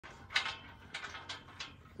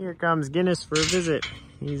Here comes Guinness for a visit.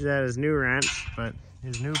 He's at his new ranch, but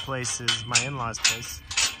his new place is my in-laws' place,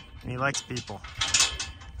 and he likes people.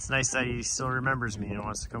 It's nice that he still remembers me and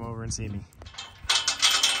wants to come over and see me.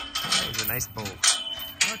 That was a nice bull.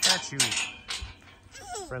 Look at you.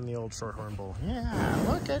 Friendly old Shorthorn bull. Yeah,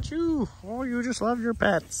 look at you. Oh, you just love your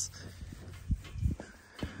pets.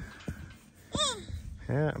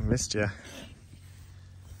 Yeah, missed you.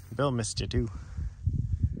 Bill missed you too.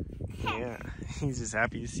 Yeah, he's just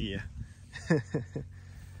happy to see you.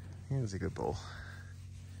 He was a good bull.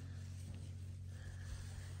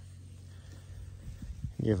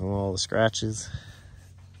 Give him all the scratches.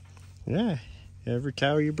 Yeah, every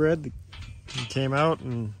cow you bred, he came out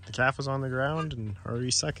and the calf was on the ground and already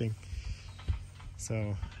sucking.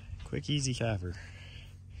 So, quick, easy calver.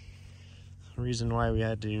 The reason why we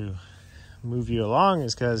had to move you along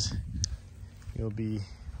is because we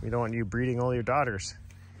don't want you breeding all your daughters.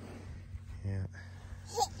 Yeah.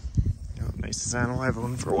 Oh, nicest animal I've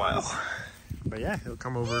owned for a while. But yeah, he'll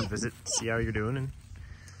come over and visit, see how you're doing, and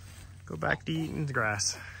go back to eating the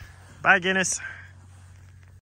grass. Bye, Guinness.